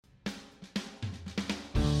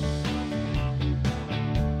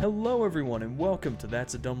Hello, everyone, and welcome to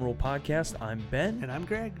That's a Dumb Rule podcast. I'm Ben. And I'm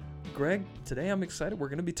Greg. Greg, today I'm excited. We're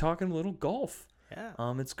going to be talking a little golf. Yeah.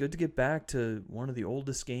 It's good to get back to one of the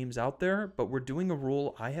oldest games out there, but we're doing a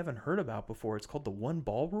rule I haven't heard about before. It's called the one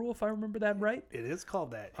ball rule, if I remember that right. It is called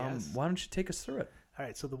that, yes. Why don't you take us through it? All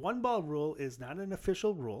right, so the one ball rule is not an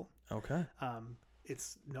official rule. Okay.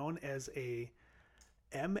 It's known as a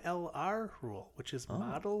MLR rule, which is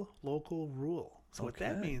model local rule. So what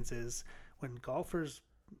that means is when golfers,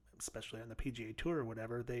 especially on the PGA Tour or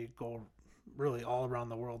whatever, they go really all around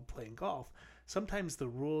the world playing golf. Sometimes the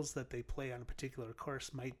rules that they play on a particular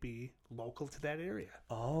course might be local to that area.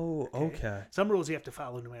 Oh, okay. Some rules you have to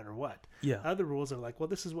follow no matter what. Yeah. Other rules are like, well,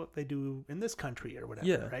 this is what they do in this country or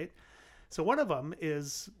whatever, right? So one of them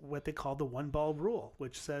is what they call the one ball rule,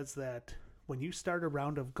 which says that when you start a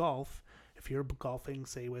round of golf, if you're golfing,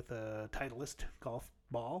 say, with a Titleist golf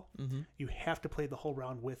ball, you have to play the whole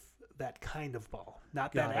round with that kind of ball,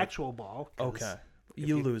 not that actual ball. Okay.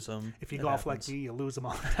 You lose them. If you golf like me, you lose them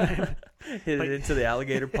all the time. Hit it into the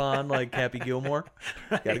alligator pond like Happy Gilmore.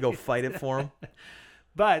 Right. Got to go fight it for him.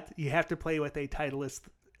 But you have to play with a Titleist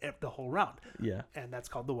the whole round. Yeah. And that's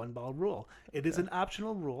called the one ball rule. It is an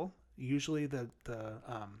optional rule. Usually the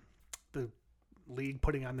league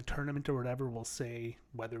putting on the tournament or whatever will say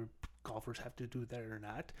whether golfers have to do that or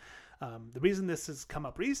not. The reason this has come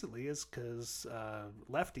up recently is because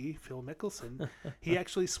lefty Phil Mickelson, he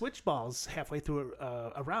actually switched balls halfway through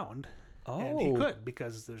a round. And he could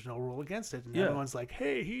because there's no rule against it. And everyone's like,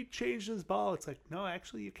 hey, he changed his ball. It's like, no,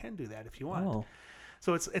 actually you can do that if you want.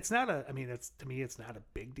 So it's not to me it's not a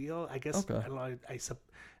big deal. I guess I don't know,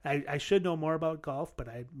 I should know more about golf, but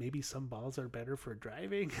maybe some balls are better for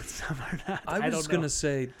driving and some are not. I was going to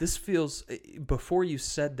say, this feels, before you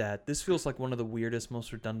said that, this feels like one of the weirdest,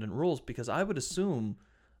 most redundant rules, because I would assume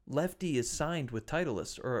lefty is signed with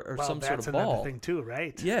Titleist or some sort of ball. That's another thing too,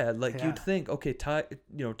 right? Yeah, you'd think, okay,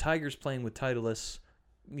 Tiger's playing with Titleist,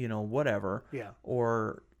 whatever. Yeah.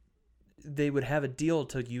 Or they would have a deal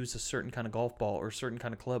to use a certain kind of golf ball or a certain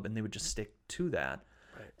kind of club, and they would just stick to that.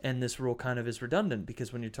 Right. And this rule kind of is redundant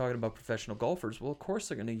because when you're talking about professional golfers, well, of course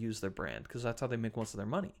they're going to use their brand because that's how they make most of their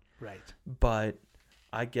money. Right. But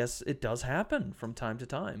I guess it does happen from time to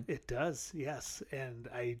time. It does, yes. And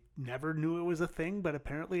I never knew it was a thing, but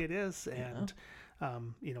apparently it is. And,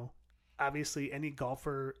 obviously any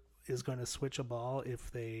golfer is going to switch a ball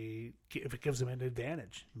if it gives them an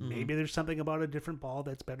advantage. Maybe there's something about a different ball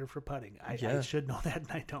that's better for putting. I should know that,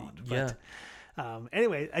 and I don't. But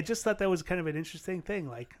anyway, I just thought that was kind of an interesting thing.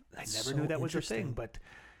 Like, I never knew that was a thing, but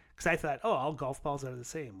because I thought, all golf balls are the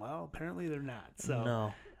same. Well, apparently they're not. So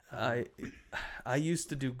no. I used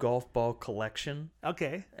to do golf ball collection.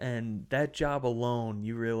 Okay. And that job alone,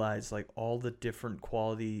 you realize like all the different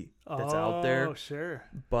quality that's out there. Oh, sure.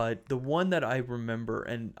 But the one that I remember,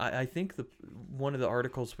 and I think one of the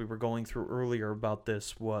articles we were going through earlier about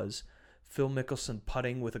this was Phil Mickelson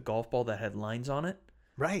putting with a golf ball that had lines on it.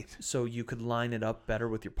 Right. So you could line it up better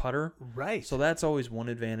with your putter. Right. So that's always one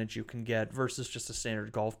advantage you can get versus just a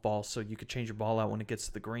standard golf ball. So you could change your ball out when it gets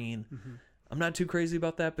to the green. Mm-hmm. I'm not too crazy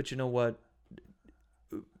about that, but you know what?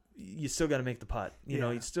 You still got to make the putt. You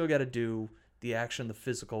know, you still got to do the action, the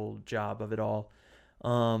physical job of it all.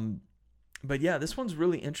 But yeah, this one's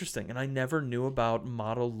really interesting, and I never knew about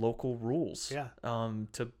model local rules. Yeah.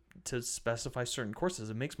 To specify certain courses,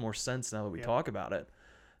 it makes more sense now that we talk about it.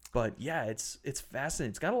 But yeah, it's fascinating.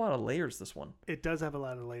 It's got a lot of layers, this one. It does have a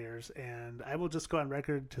lot of layers, and I will just go on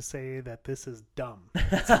record to say that this is dumb.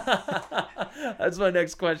 That's my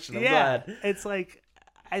next question. I'm glad. It's like,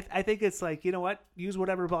 I think it's like, you know what? Use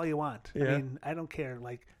whatever ball you want. Yeah. I mean, I don't care.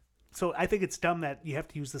 Like, so I think it's dumb that you have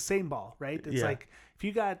to use the same ball, right? It's like, if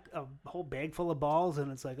you got a whole bag full of balls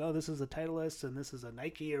and it's like, oh, this is a Titleist and this is a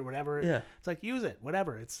Nike or whatever. It's like, use it,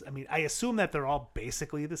 whatever. I assume that they're all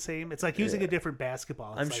basically the same. It's like using a different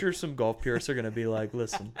basketball. I'm sure some golf purists are going to be like,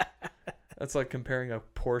 listen, that's like comparing a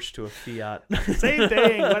Porsche to a Fiat. Same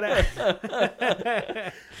thing.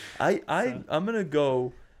 Whatever. I'm going to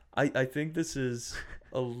go, I think this is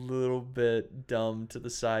a little bit dumb to the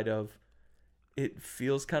side of, it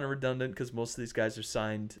feels kind of redundant because most of these guys are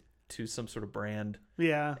signed to some sort of brand.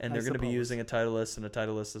 Yeah. And they're going to be using a Titleist, and a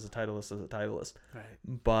Titleist is a Titleist is a Titleist. Right.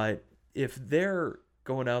 But if they're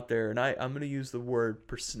going out there, and I'm going to use the word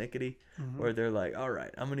persnickety, where they're like, all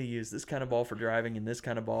right, I'm going to use this kind of ball for driving and this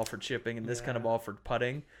kind of ball for chipping and this kind of ball for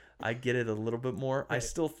putting. I get it a little bit more. Right. I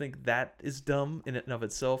still think that is dumb in and of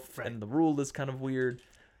itself, and the rule is kind of weird.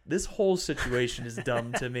 This whole situation is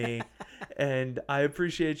dumb to me, and I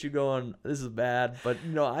appreciate you going, this is bad, but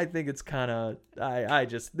I think it's kind of,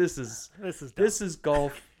 this is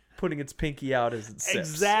golf putting its pinky out as it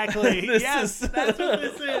sips. Exactly. Yes, that's what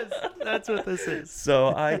this is. That's what this is.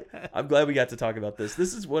 So I'm glad we got to talk about this.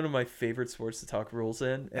 This is one of my favorite sports to talk rules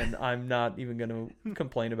in, and I'm not even going to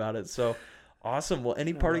complain about it. So awesome. Well,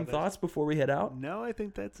 any parting thoughts before we head out? No, I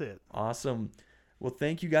think that's it. Awesome. Well,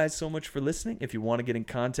 thank you guys so much for listening. If you want to get in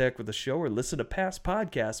contact with the show or listen to past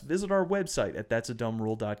podcasts, visit our website at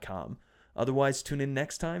that'sadumbRule.com. Otherwise, tune in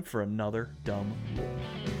next time for another Dumb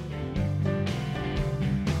Rule.